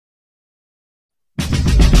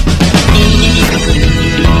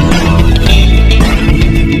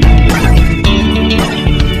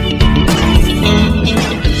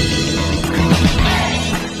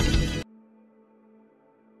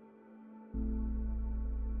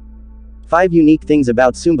5 unique things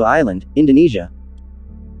about Sumba Island, Indonesia.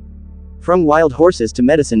 From wild horses to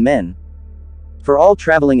medicine men. For all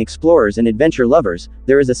traveling explorers and adventure lovers,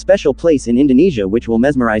 there is a special place in Indonesia which will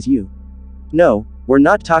mesmerize you. No, we're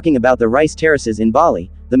not talking about the rice terraces in Bali,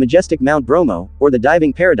 the majestic Mount Bromo, or the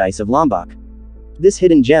diving paradise of Lombok. This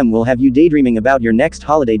hidden gem will have you daydreaming about your next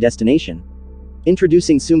holiday destination.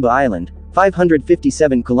 Introducing Sumba Island,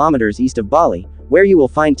 557 kilometers east of Bali, where you will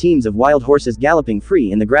find teams of wild horses galloping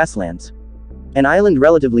free in the grasslands. An island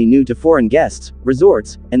relatively new to foreign guests,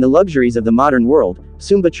 resorts, and the luxuries of the modern world,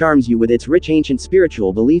 Sumba charms you with its rich ancient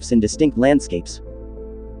spiritual beliefs and distinct landscapes.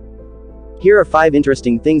 Here are 5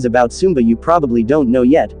 interesting things about Sumba you probably don't know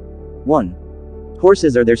yet. 1.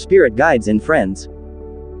 Horses are their spirit guides and friends.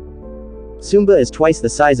 Sumba is twice the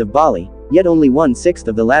size of Bali, yet only 1/6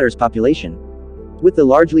 of the latter's population. With the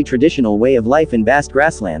largely traditional way of life in vast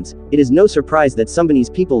grasslands, it is no surprise that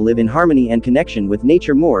Sumbanese people live in harmony and connection with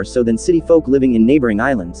nature more so than city folk living in neighboring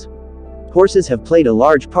islands. Horses have played a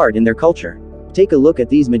large part in their culture. Take a look at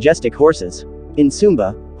these majestic horses. In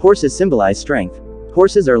Sumba, horses symbolize strength.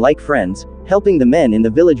 Horses are like friends, helping the men in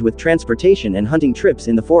the village with transportation and hunting trips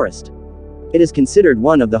in the forest. It is considered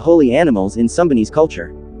one of the holy animals in Sumbanese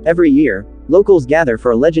culture. Every year, locals gather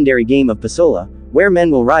for a legendary game of pasola, where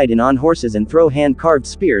men will ride in on horses and throw hand-carved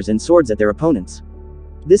spears and swords at their opponents.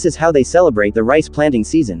 This is how they celebrate the rice planting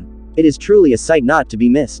season. It is truly a sight not to be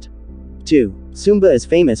missed. 2. Sumba is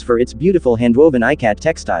famous for its beautiful handwoven ikat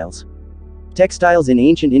textiles. Textiles in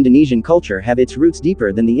ancient Indonesian culture have its roots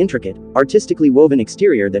deeper than the intricate, artistically woven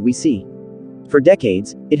exterior that we see. For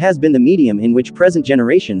decades, it has been the medium in which present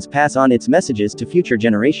generations pass on its messages to future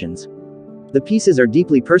generations. The pieces are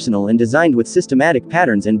deeply personal and designed with systematic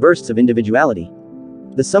patterns and bursts of individuality.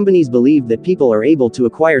 The Sumbanese believe that people are able to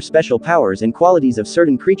acquire special powers and qualities of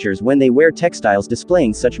certain creatures when they wear textiles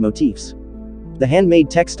displaying such motifs. The handmade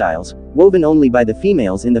textiles, woven only by the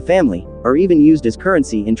females in the family, are even used as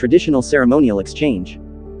currency in traditional ceremonial exchange.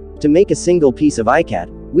 To make a single piece of ikat,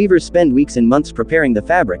 weavers spend weeks and months preparing the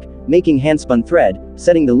fabric, making hand-spun thread,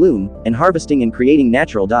 setting the loom, and harvesting and creating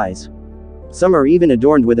natural dyes. Some are even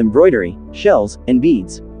adorned with embroidery, shells, and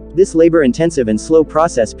beads. This labor-intensive and slow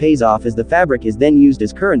process pays off as the fabric is then used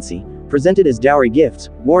as currency, presented as dowry gifts,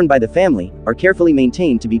 worn by the family, are carefully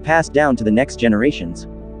maintained to be passed down to the next generations.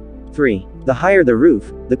 3. The higher the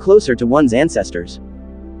roof, the closer to one's ancestors.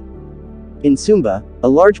 In Sumba, a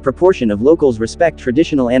large proportion of locals respect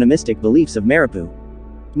traditional animistic beliefs of Marapu.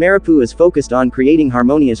 Marapu is focused on creating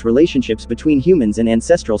harmonious relationships between humans and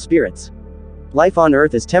ancestral spirits. Life on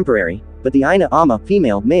Earth is temporary, but the Aina Ama,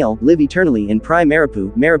 female, male, live eternally in Pri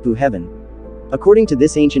Marapu, Marapu heaven. According to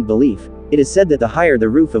this ancient belief, it is said that the higher the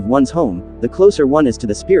roof of one's home, the closer one is to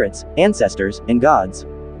the spirits, ancestors, and gods.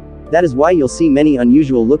 That is why you'll see many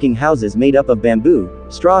unusual-looking houses made up of bamboo,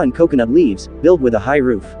 straw and coconut leaves, built with a high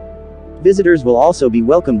roof. Visitors will also be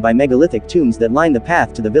welcomed by megalithic tombs that line the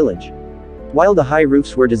path to the village. While the high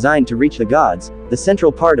roofs were designed to reach the gods, the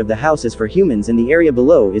central part of the house is for humans and the area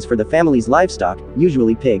below is for the family's livestock,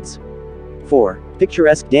 usually pigs. 4.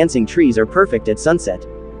 Picturesque dancing trees are perfect at sunset.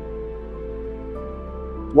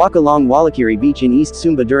 Walk along Wallakiri Beach in East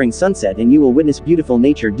Sumba during sunset and you will witness beautiful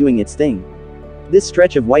nature doing its thing. This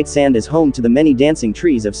stretch of white sand is home to the many dancing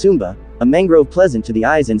trees of Sumba, a mangrove pleasant to the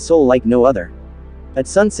eyes and soul like no other. At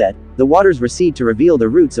sunset, the waters recede to reveal the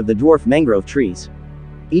roots of the dwarf mangrove trees.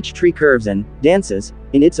 Each tree curves and dances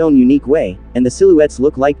in its own unique way, and the silhouettes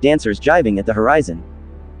look like dancers jiving at the horizon.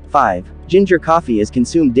 5. Ginger coffee is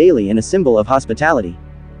consumed daily and a symbol of hospitality.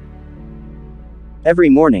 Every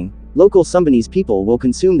morning, local Sumbanese people will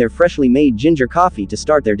consume their freshly made ginger coffee to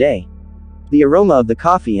start their day. The aroma of the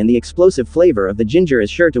coffee and the explosive flavor of the ginger is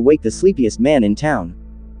sure to wake the sleepiest man in town.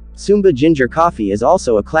 Sumba ginger coffee is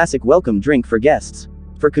also a classic welcome drink for guests.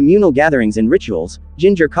 For communal gatherings and rituals,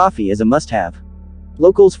 ginger coffee is a must-have.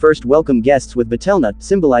 Locals first welcome guests with betelnut,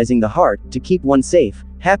 symbolizing the heart, to keep one safe,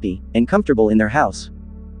 happy, and comfortable in their house.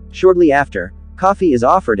 Shortly after, coffee is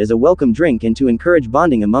offered as a welcome drink and to encourage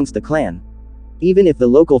bonding amongst the clan. Even if the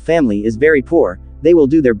local family is very poor, they will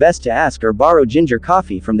do their best to ask or borrow ginger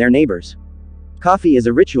coffee from their neighbors. Coffee is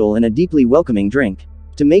a ritual and a deeply welcoming drink.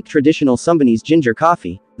 To make traditional Sumbanese ginger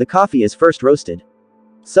coffee, the coffee is first roasted.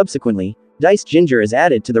 Subsequently, diced ginger is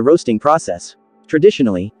added to the roasting process.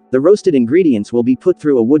 Traditionally, the roasted ingredients will be put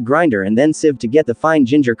through a wood grinder and then sieved to get the fine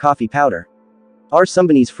ginger coffee powder. Our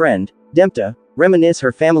Sumbanese friend, Demta, reminisce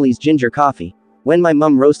her family's ginger coffee. When my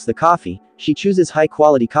mum roasts the coffee, she chooses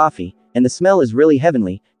high-quality coffee, and the smell is really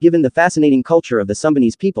heavenly. Given the fascinating culture of the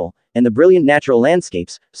Sumbanese people, and the brilliant natural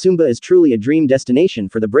landscapes, Sumba is truly a dream destination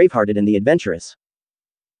for the bravehearted and the adventurous.